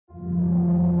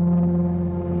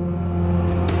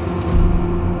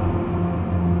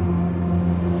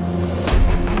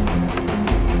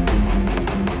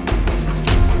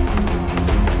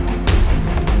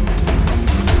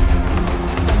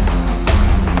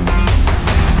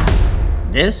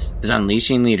This is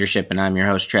Unleashing Leadership, and I'm your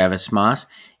host, Travis Moss,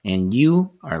 and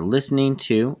you are listening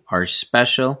to our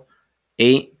special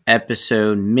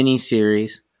 8-episode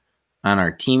mini-series on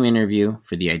our team interview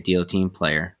for the ideal team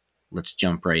player. Let's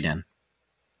jump right in.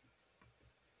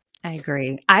 I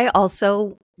agree. I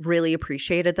also really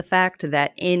appreciated the fact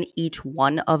that in each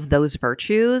one of those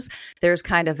virtues, there's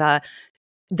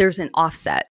there's an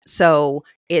offset. So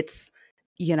it's,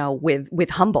 with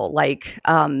humble,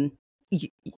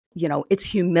 it's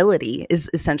humility is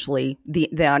essentially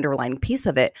the underlying piece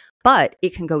of it, but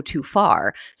it can go too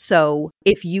far. So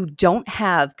if you don't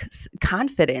have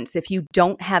confidence, if you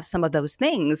don't have some of those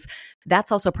things,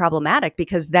 that's also problematic,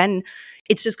 because then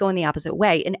it's just going the opposite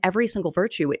way. In every single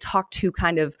virtue, it talked to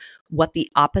kind of what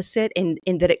the opposite, in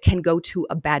that it can go to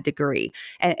a bad degree.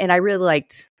 And I really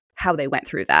liked how they went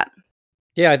through that.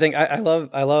 Yeah, I think I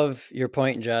love your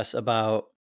point, Jess, about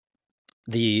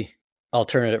the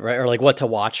alternative, right? Or like what to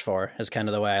watch for is kind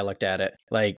of the way I looked at it.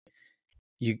 Like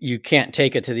you can't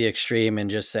take it to the extreme and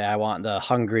just say, I want the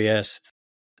hungriest,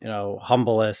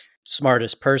 humblest,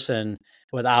 smartest person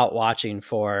without watching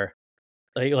for,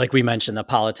 like we mentioned, the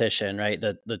politician, right?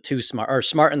 The too smart, or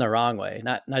smart in the wrong way,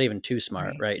 not even too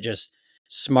smart, right? Just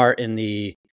smart in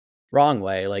the wrong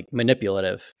way, like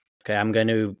manipulative. Okay, I'm going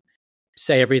to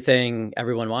say everything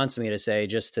everyone wants me to say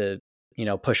just to,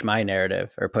 push my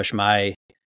narrative or push my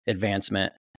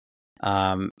advancement.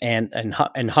 And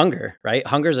hunger, right?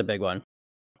 Hunger is a big one,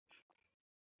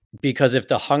 because if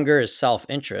the hunger is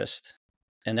self-interest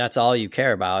and that's all you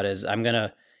care about is I'm going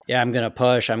to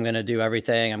push, I'm going to do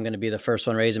everything, I'm going to be the first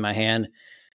one raising my hand.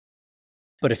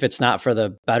 But if it's not for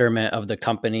the betterment of the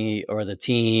company or the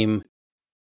team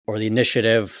or the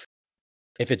initiative,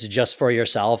 if it's just for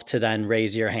yourself to then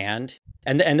raise your hand.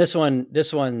 And this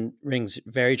one rings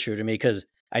very true to me, because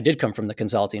I did come from the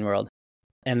consulting world,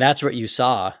 and that's what you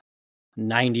saw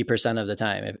 90% of the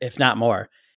time, if not more,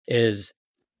 is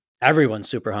everyone's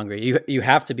super hungry. You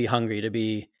have to be hungry to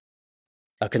be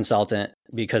a consultant,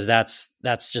 because that's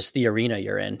just the arena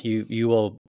you're in. You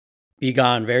will be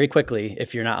gone very quickly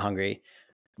if you're not hungry.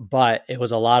 But it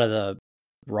was a lot of the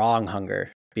wrong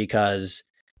hunger, because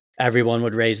everyone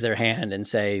would raise their hand and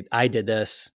say, I did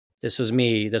this. This was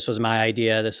me. This was my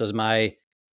idea. This was my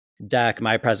deck,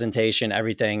 my presentation,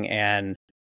 everything. And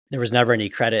there was never any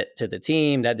credit to the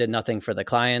team. That did nothing for the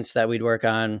clients that we'd work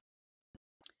on.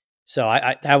 So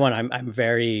that one I'm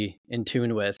very in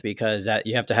tune with, because that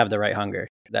you have to have the right hunger.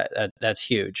 That's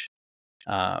huge.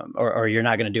 Or you're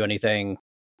not going to do anything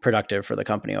productive for the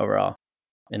company overall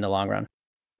in the long run.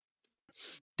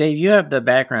 Dave, you have the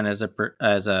background as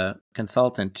a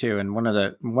consultant too, and one of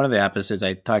the episodes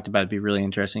I talked about, it'd be really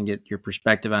interesting to get your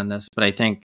perspective on this. But I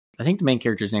think the main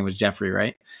character's name was Jeffrey,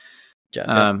 right?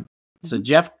 Jeff. So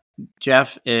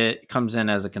Jeff it comes in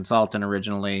as a consultant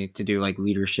originally to do like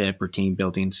leadership or team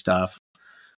building stuff,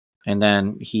 and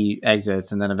then he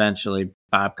exits, and then eventually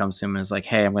Bob comes to him and is like,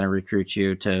 "Hey, I'm going to recruit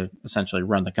you to essentially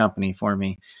run the company for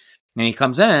me." And he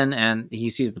comes in and he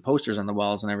sees the posters on the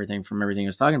walls and everything from everything he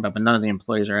was talking about, but none of the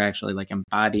employees are actually like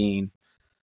embodying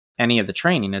any of the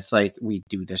training. It's like, we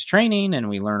do this training and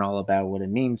we learn all about what it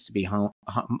means to be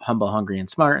humble, hungry, and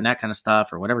smart, and that kind of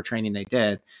stuff, or whatever training they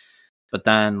did. But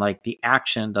then like the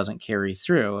action doesn't carry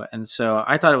through. And so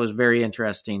I thought it was very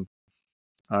interesting,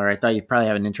 or I thought you probably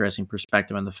have an interesting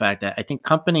perspective on the fact that I think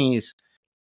companies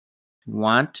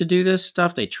want to do this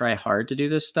stuff. They try hard to do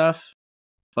this stuff,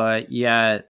 but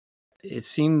yet it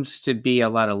seems to be a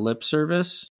lot of lip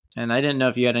service. And I didn't know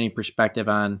if you had any perspective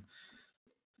on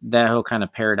that whole kind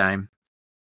of paradigm.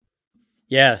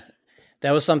 Yeah, that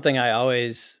was something I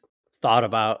always thought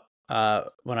about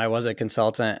when I was a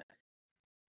consultant.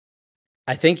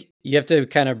 I think you have to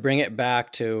kind of bring it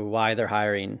back to why they're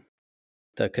hiring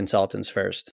the consultants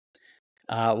first.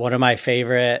 One of my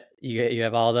favorite, you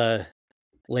have all the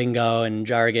lingo and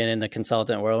jargon in the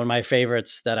consultant world. One of my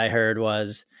favorites that I heard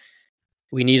was,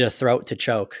 we need a throat to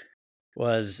choke,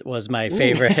 was my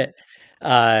favorite.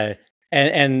 And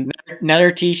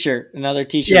another t-shirt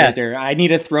right there. I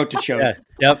need a throat to choke. Yeah.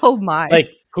 Yep. Oh my.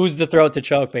 Like, who's the throat to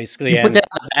choke, basically? You put that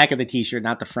on the back of the t-shirt,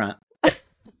 not the front.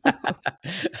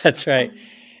 That's right.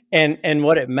 And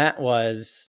what it meant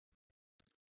was,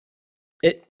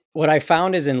 what I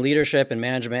found is in leadership and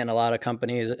management in a lot of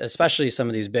companies, especially some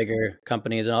of these bigger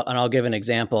companies, and I'll give an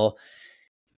example.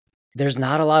 There's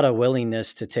not a lot of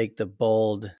willingness to take the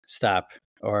bold step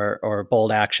or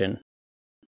bold action.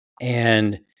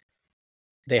 And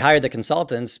they hired the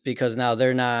consultants because now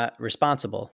they're not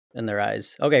responsible in their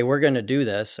eyes. Okay, we're going to do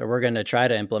this, or we're going to try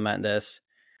to implement this,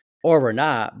 or we're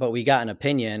not, but we got an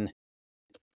opinion,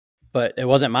 but it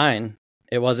wasn't mine.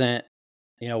 It wasn't,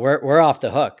 we're off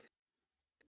the hook.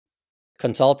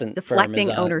 consultant firm is deflecting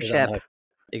on the ownership. hook.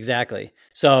 Exactly.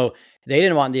 So they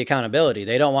didn't want the accountability.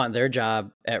 They don't want their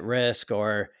job at risk,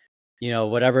 or,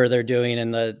 whatever they're doing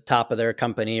in the top of their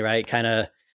company, right? Kind of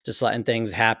just letting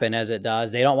things happen as it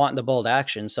does. They don't want the bold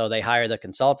action. So they hire the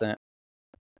consultant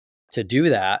to do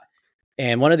that.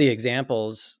 And one of the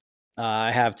examples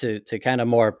I have to kind of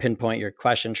more pinpoint your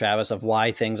question, Travis, of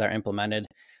why things are implemented.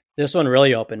 This one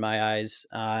really opened my eyes,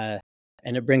 and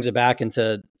it brings it back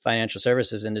into financial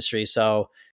services industry. So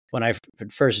when I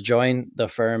first joined the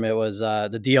firm, it was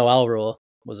the DOL rule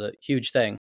was a huge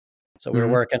thing. So we were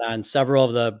working on several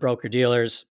of the broker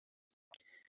dealers,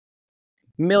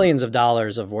 millions of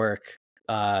dollars of work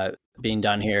being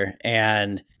done here,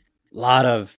 and a lot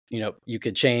of, you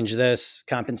could change this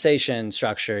compensation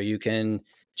structure, you can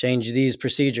change these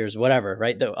procedures, whatever,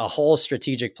 right? A whole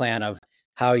strategic plan of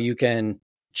how you can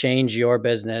change your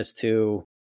business to,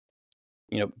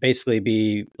 basically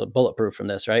be bulletproof from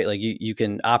this, right? Like you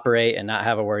can operate and not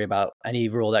have a worry about any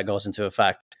rule that goes into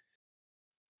effect.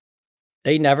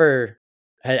 They never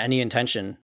had any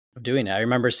intention of doing it. I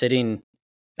remember sitting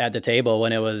at the table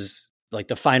when it was like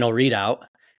the final readout,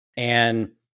 and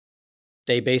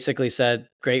they basically said,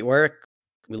 great work.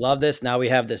 We love this. Now we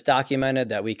have this documented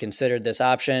that we considered this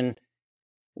option.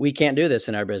 We can't do this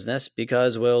in our business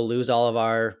because we'll lose all of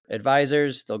our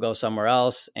advisors. They'll go somewhere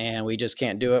else, and we just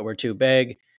can't do it. We're too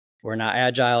big. We're not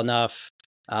agile enough.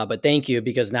 But thank you,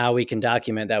 because now we can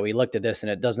document that we looked at this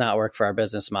and it does not work for our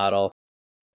business model.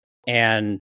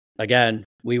 And again,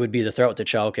 we would be the throat to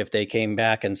choke if they came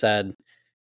back and said,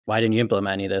 why didn't you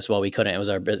implement any of this? Well, we couldn't. It was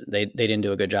our business. They didn't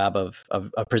do a good job of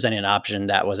presenting an option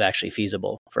that was actually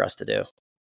feasible for us to do.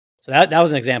 So that was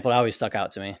an example that always stuck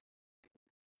out to me.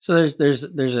 So there's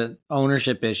an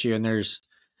ownership issue, and there's,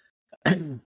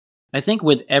 I think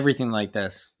with everything like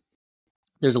this,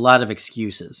 there's a lot of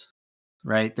excuses,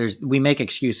 right? We make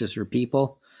excuses for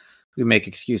people, we make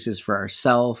excuses for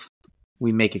ourselves,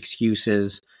 we make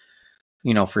excuses,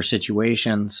 for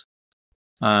situations,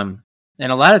 and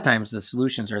a lot of times the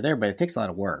solutions are there, but it takes a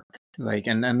lot of work. Like,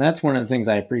 and that's one of the things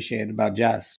I appreciate about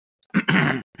Jess.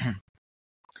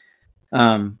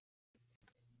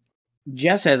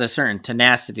 Jess has a certain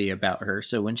tenacity about her.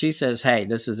 So when she says, hey,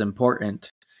 this is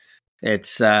important,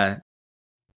 it's, it's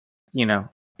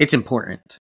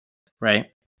important, right?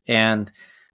 And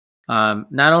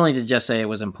not only did Jess say it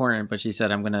was important, but she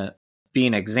said, I'm going to be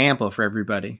an example for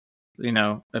everybody.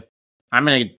 If I'm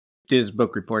going to do this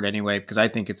book report anyway, because I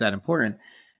think it's that important.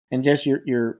 And Jess,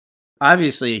 you're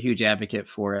obviously a huge advocate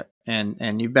for it.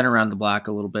 And you've been around the block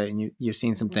a little bit, and you've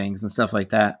seen some things and stuff like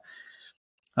that.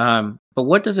 But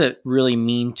what does it really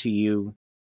mean to you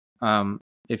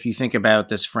if you think about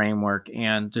this framework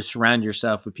and to surround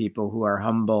yourself with people who are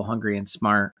humble, hungry, and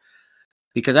smart?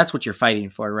 Because that's what you're fighting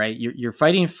for, right? You're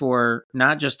fighting for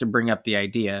not just to bring up the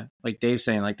idea, like Dave's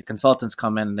saying, like the consultants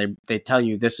come in and they tell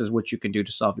you this is what you can do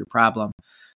to solve your problem.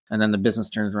 And then the business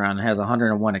turns around and has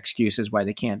 101 excuses why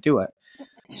they can't do it.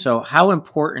 So how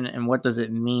important and what does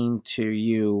it mean to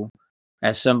you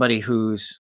as somebody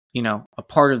who's, a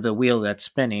part of the wheel that's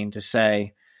spinning to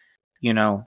say, we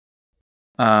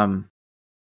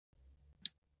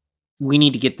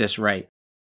need to get this right?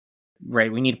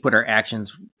 Right. We need to put our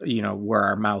actions, where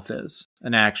our mouth is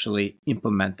and actually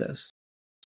implement this.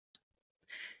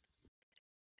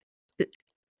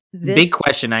 Big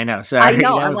question, I know. Sorry, I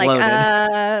know. I'm like,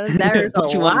 there's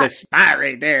put you on the spot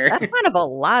right there. That's kind of a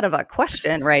lot of a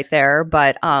question right there,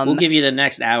 but we'll give you the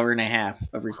next hour and a half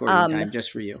of recording time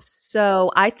just for you.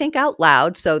 So I think out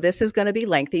loud. So this is going to be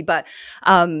lengthy, but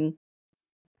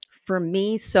for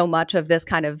me, so much of this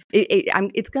kind of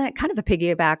it's going to kind of a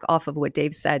piggyback off of what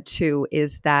Dave said too,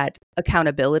 is that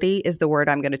accountability is the word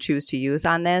I'm going to choose to use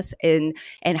on this, and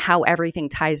how everything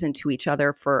ties into each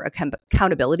other for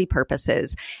accountability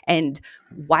purposes. And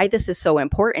why this is so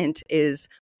important is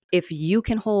if you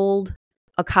can hold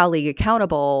a colleague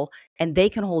accountable and they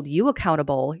can hold you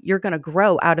accountable, you're going to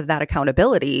grow out of that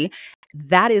accountability.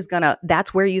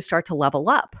 That's where you start to level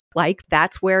up. Like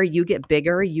that's where you get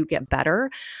bigger, you get better.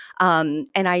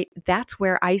 That's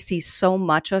where I see so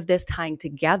much of this tying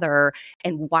together,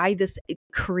 and why this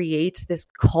creates this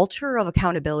culture of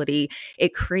accountability.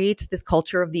 It creates this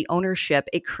culture of the ownership.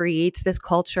 It creates this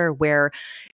culture where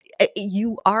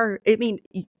you've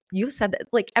said that,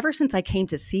 like, ever since I came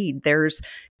to Seed, there's,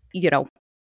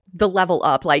 the level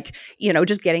up, like,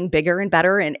 just getting bigger and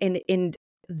better. And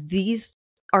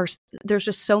there's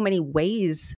just so many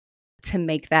ways to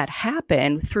make that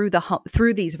happen through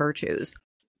these virtues.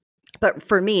 But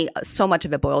for me, so much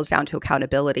of it boils down to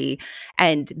accountability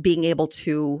and being able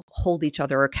to hold each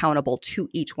other accountable to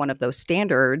each one of those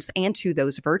standards and to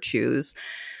those virtues,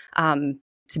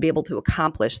 to be able to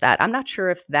accomplish that. I'm not sure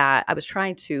if that, I was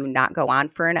trying to not go on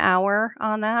for an hour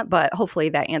on that, but hopefully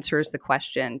that answers the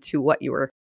question to what you were.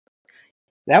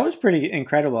 That was pretty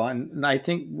incredible. And I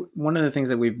think one of the things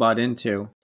that we've bought into,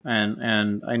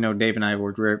 and I know Dave and I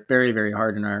worked very, very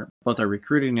hard in both our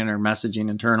recruiting and our messaging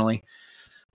internally,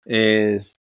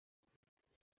 is,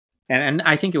 and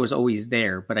I think it was always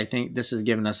there, but I think this has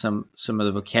given us some of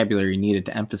the vocabulary needed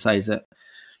to emphasize it,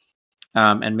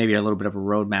 and maybe a little bit of a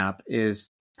roadmap, is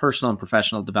personal and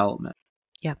professional development.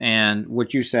 Yeah. And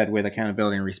what you said with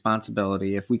accountability and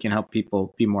responsibility, if we can help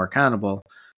people be more accountable,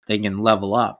 they can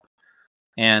level up.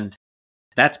 And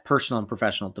that's personal and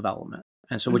professional development.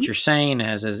 And so what you're saying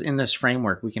is in this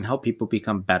framework, we can help people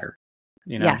become better,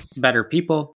 Yes. better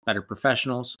people, better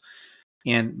professionals.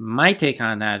 And my take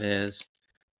on that is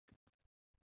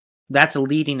that's a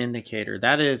leading indicator.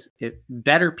 That is,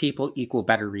 better people equal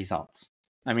better results.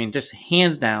 I mean, just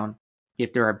hands down,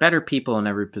 if there are better people in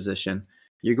every position,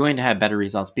 you're going to have better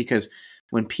results, because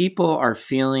when people are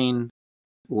feeling,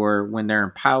 or when they're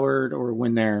empowered, or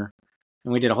when they're,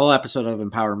 and we did a whole episode of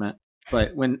empowerment,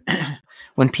 but when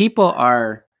people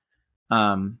are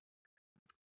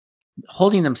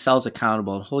holding themselves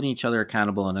accountable, holding each other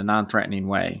accountable in a non-threatening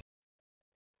way,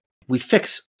 we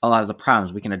fix a lot of the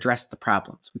problems. We can address the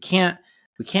problems. We can't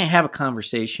have a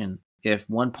conversation if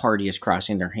one party is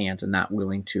crossing their hands and not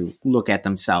willing to look at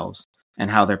themselves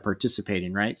and how they're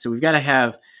participating, right? So we've got to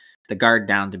have the guard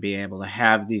down to be able to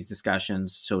have these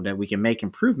discussions so that we can make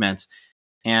improvements.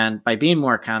 And by being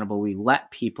more accountable, we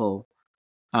let people,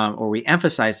 or we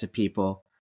emphasize to people,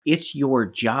 it's your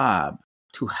job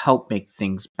to help make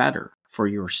things better for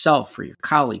yourself, for your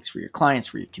colleagues, for your clients,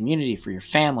 for your community, for your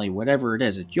family, whatever it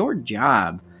is. It's your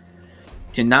job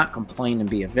to not complain and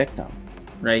be a victim,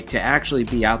 right? To actually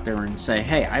be out there and say,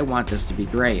 hey, I want this to be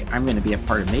great. I'm going to be a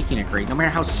part of making it great, no matter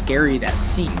how scary that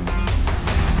seems.